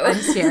 I do.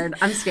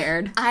 I'm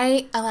scared.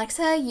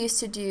 Alexa used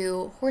to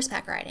do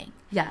horseback riding.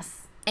 Yes.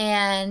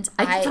 And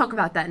I can talk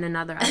about that in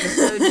another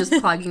episode, just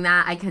plugging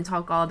that. I can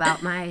talk all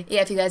about my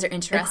if you guys are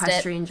interested.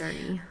 Equestrian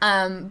journey.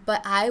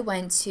 But I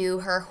went to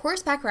her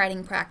horseback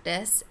riding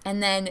practice,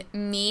 and then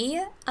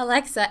me,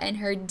 Alexa, and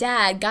her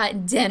dad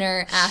got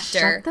dinner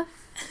after. Shut the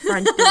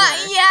front door.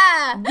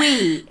 Yeah.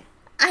 Wait.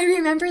 I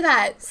remember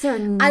that.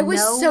 So I was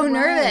so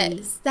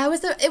nervous.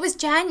 It was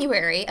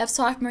January of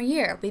sophomore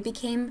year. We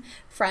became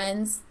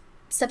friends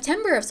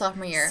September of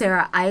sophomore year.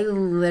 Sarah, I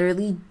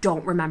literally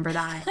don't remember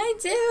that.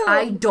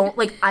 I do.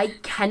 I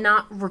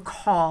cannot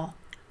recall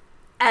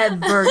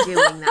ever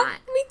doing that.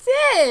 We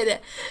did.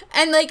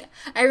 And, like,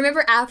 I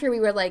remember after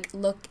we were, like,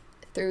 look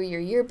through your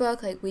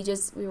yearbook, like, we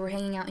were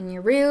hanging out in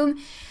your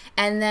room,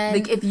 and then...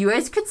 Like, if you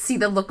guys could see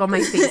the look on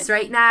my face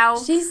right now...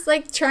 She's,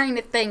 like, trying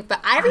to think, but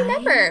I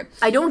remember.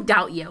 I don't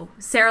doubt you.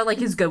 Sarah, like,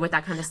 is good with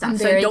that kind of stuff. I'm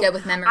very good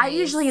with memories. I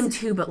usually am,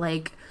 too, but,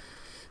 like...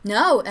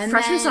 No, and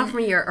freshman,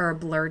 sophomore year are a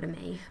blur to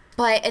me.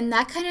 And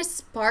that kind of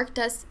sparked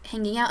us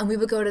hanging out, and we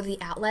would go to the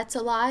outlets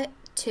a lot,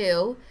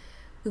 too.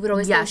 We would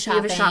always go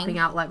shopping. We have a shopping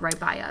outlet right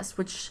by us,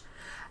 which,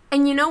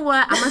 and you know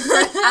what?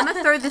 I'm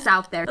gonna throw this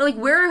out there. Like,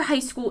 where our high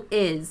school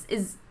is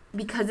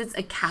because it's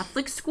a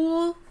Catholic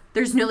school,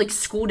 there's no, like,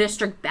 school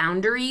district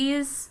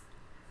boundaries.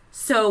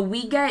 So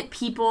we get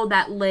people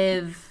that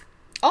live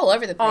all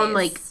over the place. On,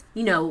 like,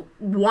 you know,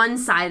 one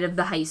side of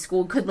the high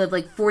school could live,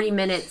 like, 40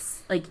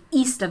 minutes, like,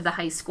 east of the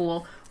high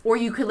school, or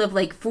you could live,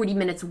 like, 40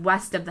 minutes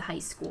west of the high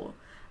school.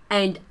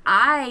 And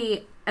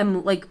I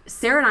am, like,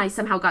 Sarah and I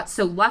somehow got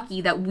so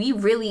lucky that we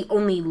really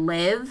only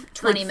live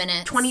 20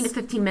 minutes. 20 to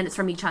 15 minutes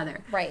from each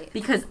other. Right.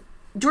 Because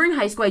during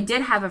high school, I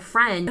did have a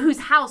friend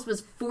whose house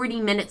was 40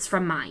 minutes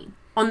from mine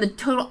on the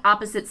total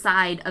opposite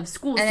side of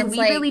school. And so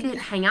we really didn't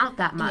hang out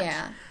that much.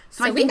 Yeah.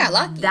 So I we got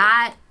lucky.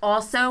 That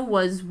also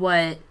was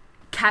what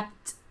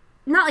kept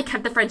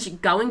the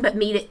friendship going, but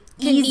made it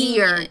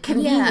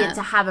convenient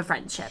to have a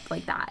friendship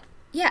like that.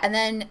 Yeah, and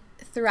then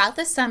throughout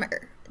the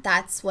summer,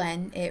 that's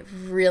when it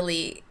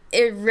really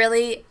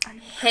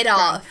hit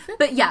off.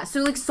 But yeah,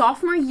 so like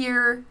sophomore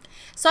year,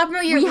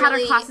 we had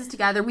our classes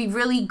together. We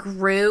really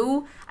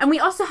grew, and we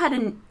also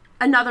had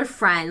another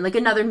friend, like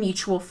another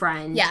mutual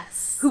friend.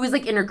 Yes, who was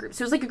like in a group.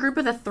 So it was like a group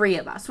of the three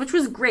of us, which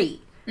was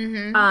great.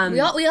 Mm-hmm. We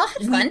all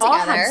had fun together. We all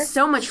had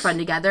so much fun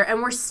together,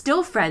 and we're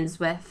still friends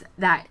with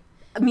that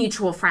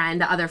mutual friend,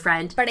 the other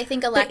friend. But I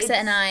think Alexa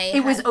and I...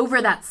 It was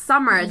over that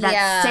summer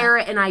that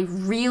Sarah and I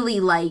really,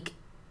 like...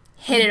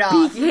 hit it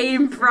off.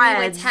 Became friends.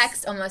 We would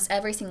text almost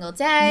every single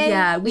day.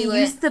 Yeah, we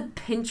used the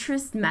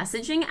Pinterest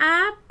messaging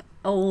app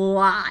a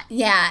lot.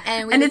 Yeah,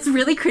 and it's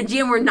really cringy,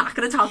 and we're not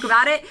going to talk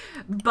about it,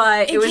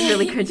 but it was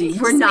really cringy.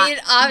 We're not... made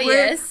it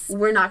obvious.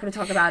 We're not going to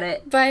talk about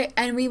it.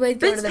 And we would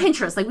go to the...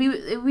 Pinterest. Like,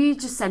 we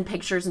just send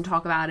pictures and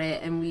talk about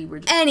it, and we were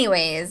just...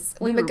 Anyways,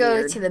 we would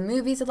go to the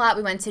movies a lot.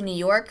 We went to New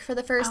York for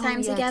the first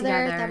time together.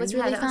 That was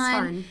really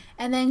fun.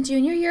 And then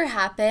junior year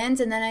happened,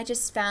 and then I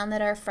just found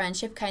that our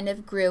friendship kind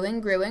of grew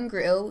and grew and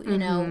grew. You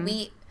know,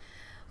 we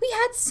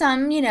had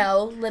some,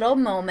 little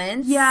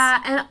moments.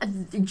 Yeah,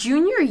 and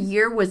junior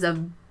year was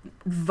a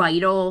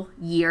vital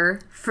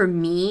year for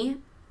me.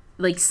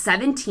 Like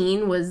turning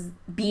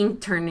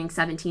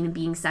 17 and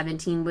being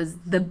 17 was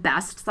the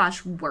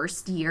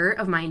best/worst year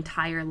of my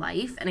entire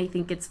life. And I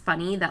think it's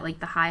funny that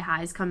like the high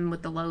highs come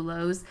with the low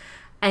lows,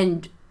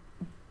 and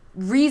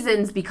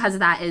reasons because of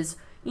that is,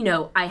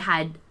 I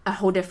had a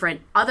whole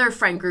different other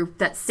friend group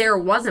that Sarah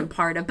wasn't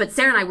part of, but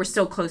Sarah and I were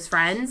still close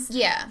friends.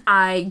 Yeah.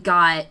 I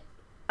got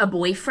a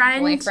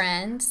boyfriend.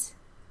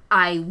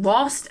 I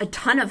lost a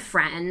ton of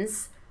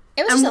friends.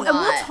 It was just a lot. And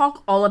we'll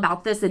talk all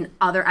about this in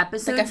other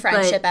episodes. Like a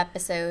friendship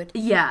episode.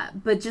 Yeah,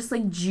 but just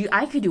like,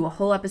 I could do a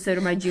whole episode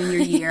of my junior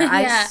year.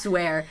 I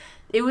swear.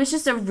 It was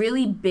just a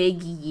really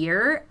big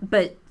year,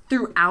 but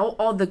throughout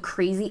all the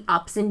crazy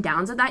ups and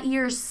downs of that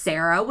year,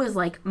 Sarah was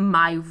like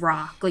my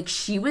rock. Like,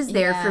 she was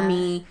there for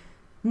me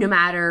no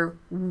matter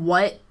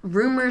what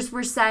rumors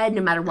were said,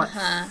 no matter what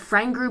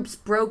friend groups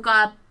broke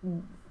up,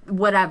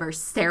 whatever.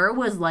 Sarah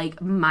was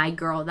like my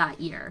girl that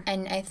year.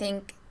 And I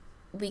think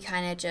we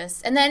kind of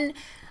just... And then...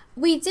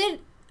 we did,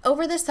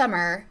 over the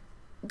summer,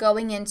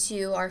 going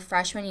into our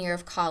freshman year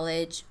of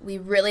college, we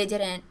really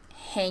didn't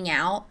hang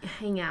out.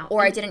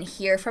 Or I didn't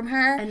hear from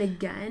her. And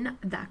again,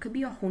 that could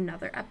be a whole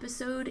nother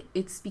episode.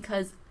 It's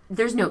because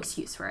there's no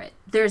excuse for it.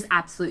 There's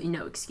absolutely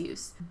no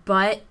excuse.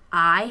 But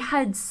I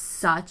had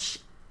such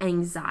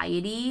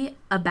anxiety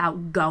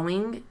about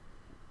going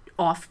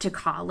off to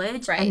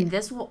college. Right. And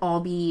this will all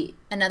be...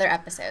 Another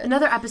episode.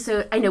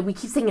 I know, we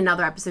keep saying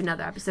another episode.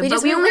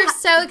 We're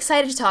so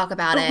excited to talk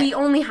about it. But we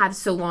only have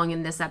so long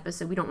in this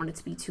episode. We don't want it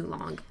to be too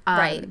long.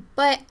 Right.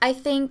 But I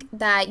think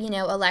that,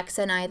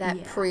 Alexa and I,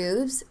 that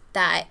proves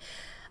that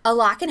a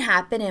lot can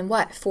happen in,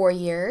 4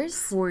 years?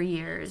 4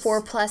 years.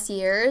 4+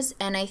 years.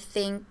 And I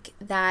think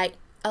that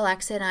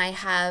Alexa and I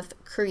have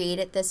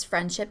created this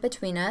friendship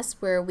between us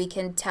where we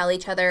can tell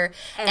each other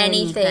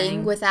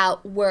anything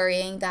without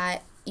worrying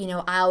that,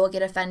 I will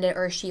get offended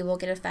or she will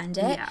get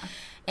offended. Yeah.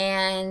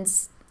 And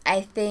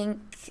I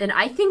think,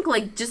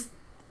 like, just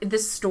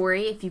this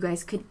story, if you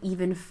guys could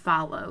even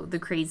follow the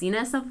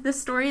craziness of this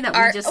story that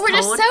we just told. We're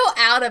just so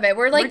out of it.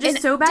 We're like in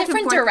so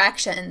different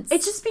directions.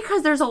 It's just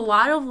because there's a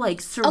lot of,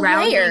 like,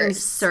 surrounding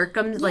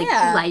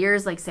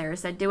layers, like Sarah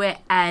said, to it.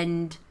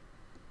 And,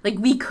 like,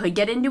 we could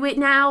get into it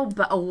now,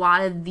 but a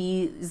lot of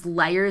these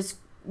layers,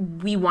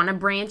 we want to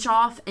branch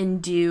off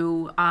and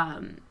do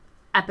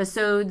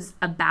episodes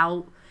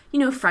about,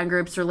 friend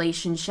groups,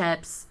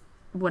 relationships,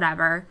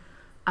 whatever.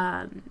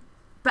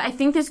 But I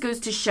think this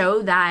goes to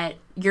show that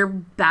your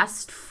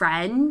best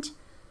friend,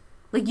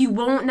 like, you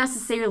won't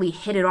necessarily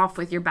hit it off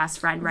with your best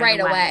friend right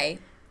away.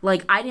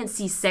 Like, I didn't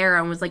see Sarah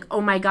and was like, oh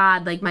my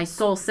God, like, my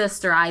soul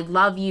sister, I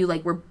love you,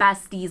 like, we're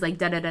besties, like,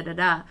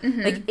 da-da-da-da-da.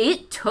 Mm-hmm. Like,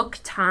 it took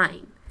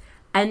time.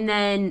 And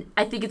then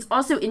I think it's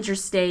also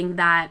interesting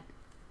that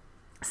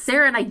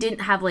Sarah and I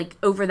didn't have, like,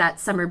 over that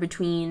summer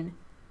between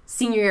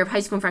senior year of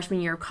high school and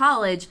freshman year of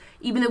college,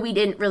 even though we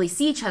didn't really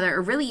see each other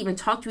or really even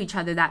talk to each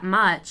other that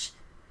much,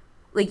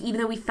 like, even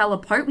though we fell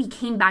apart, we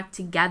came back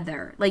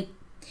together. Like,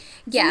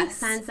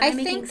 Yes. Am I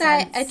think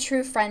that a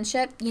true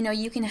friendship,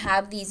 you can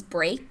have these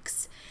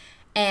breaks,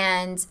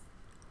 and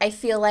I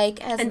feel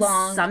like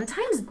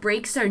sometimes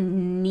breaks are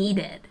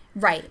needed.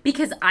 Right.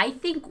 Because I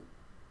think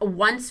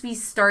once we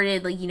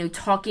started,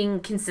 talking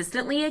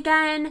consistently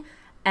again,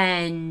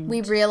 and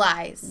we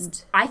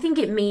realized, I think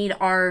it made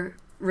our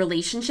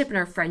relationship and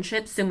our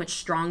friendship so much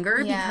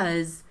stronger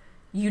because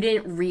you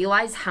didn't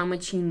realize how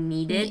much you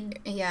needed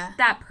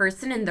that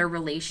person and their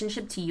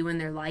relationship to you in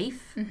their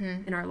life,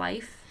 in our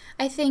life.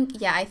 I think,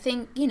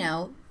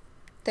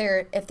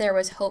 if there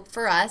was hope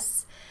for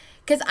us,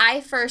 because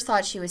I first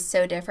thought she was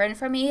so different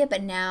from me,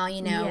 but now,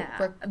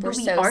 we're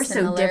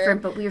so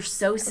different, but we are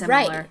so similar.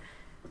 Right.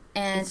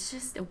 And it's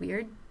just a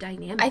weird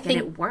dynamic, I think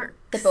and it works.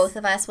 The both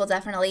of us will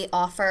definitely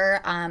offer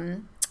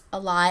a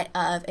lot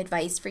of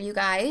advice for you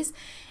guys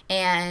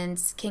and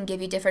can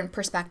give you different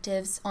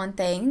perspectives on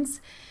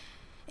things.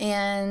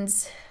 And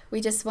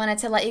we just wanted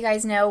to let you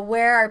guys know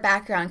where our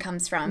background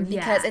comes from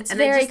because it's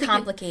very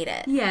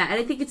complicated. And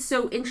I think it's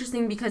so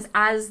interesting because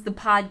as the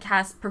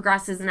podcast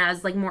progresses and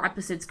as more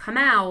episodes come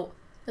out,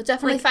 you'll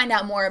definitely find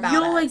out more about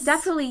you'll us.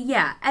 Definitely,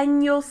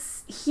 and you'll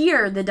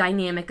hear the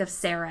dynamic of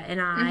Sarah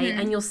and I,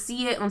 and you'll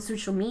see it on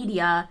social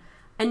media,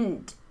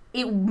 and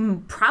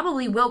it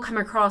probably will come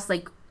across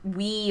like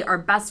we are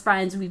best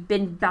friends. We've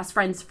been best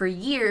friends for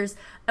years,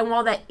 and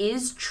while that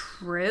is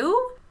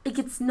true,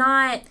 it's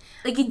not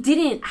it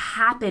didn't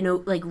happen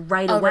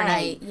right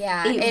away.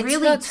 Yeah, it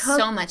really took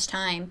so much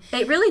time.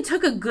 It really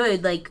took a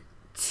good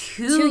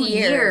 2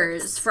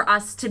 years for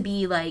us to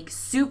be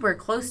super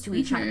close to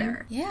each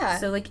other. Yeah.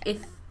 So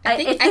if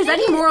there's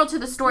any moral to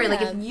the story,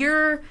 if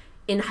you're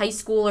in high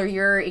school or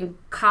you're in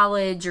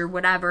college or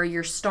whatever,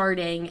 you're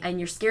starting and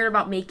you're scared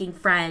about making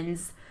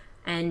friends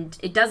and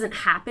it doesn't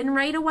happen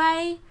right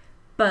away,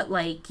 but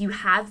you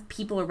have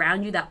people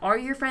around you that are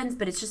your friends,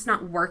 but it's just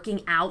not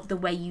working out the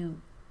way you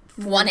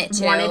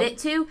wanted it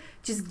to,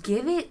 just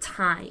give it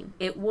time.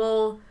 It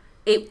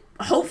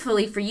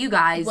hopefully for you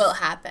guys will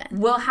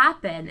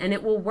happen and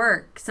it will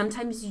work.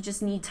 Sometimes you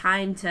just need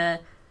time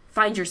to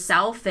find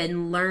yourself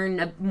and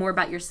learn more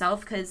about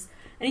yourself, because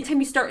anytime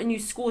you start a new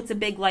school, it's a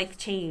big life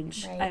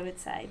change, right. I would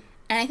say.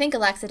 And I think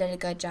Alexa did a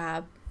good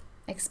job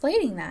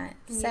explaining that.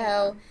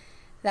 So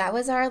that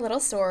was our little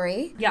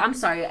story. Yeah, I'm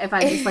sorry if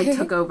I just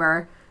took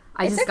over.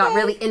 I just got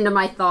really into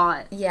my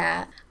thought.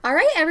 Yeah. All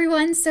right,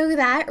 everyone. So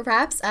that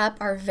wraps up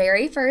our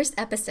very first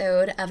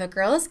episode of A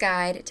Girl's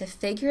Guide to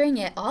Figuring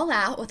It All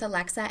Out with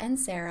Alexa and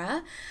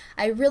Sarah.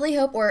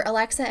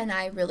 Alexa and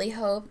I really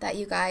hope that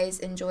you guys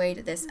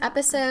enjoyed this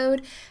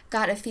episode,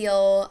 got a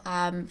feel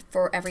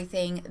for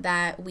everything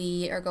that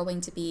we are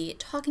going to be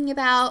talking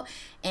about.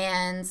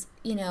 And,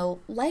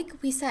 like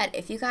we said,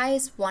 if you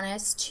guys want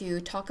us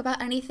to talk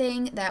about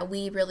anything that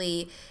we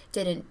really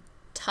didn't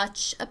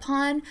touch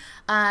upon,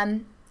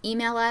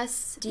 email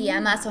us,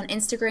 DM us on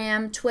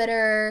Instagram,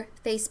 Twitter,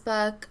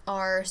 Facebook.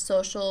 Our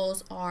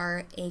socials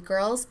are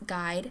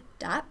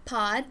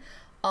agirlsguide.pod,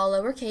 all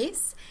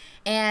lowercase.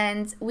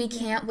 And we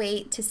can't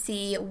wait to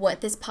see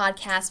what this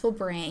podcast will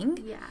bring.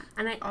 Yeah,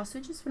 and I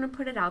also just want to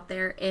put it out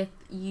there, if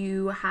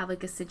you have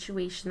a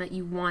situation that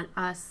you want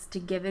us to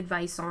give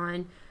advice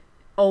on,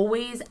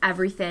 always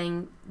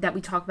everything that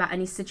we talk about,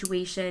 any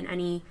situation,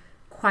 any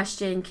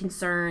question,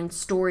 concern,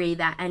 story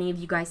that any of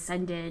you guys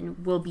send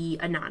in will be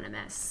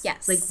anonymous.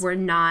 Yes. We're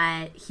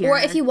not here. Or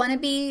if you want to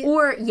be.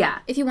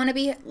 If you want to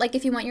be,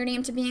 if you want your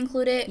name to be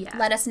included,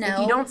 let us know. If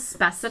you don't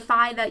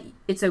specify that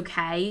it's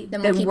okay,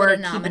 then we're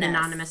keeping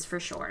anonymous for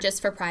sure.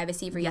 Just for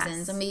privacy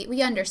reasons. Yes. And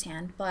we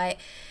understand. But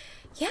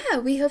yeah,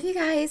 we hope you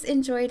guys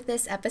enjoyed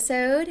this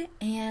episode.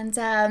 And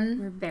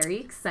we're very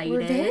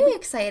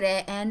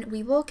excited. And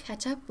we will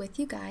catch up with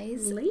you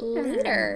guys later.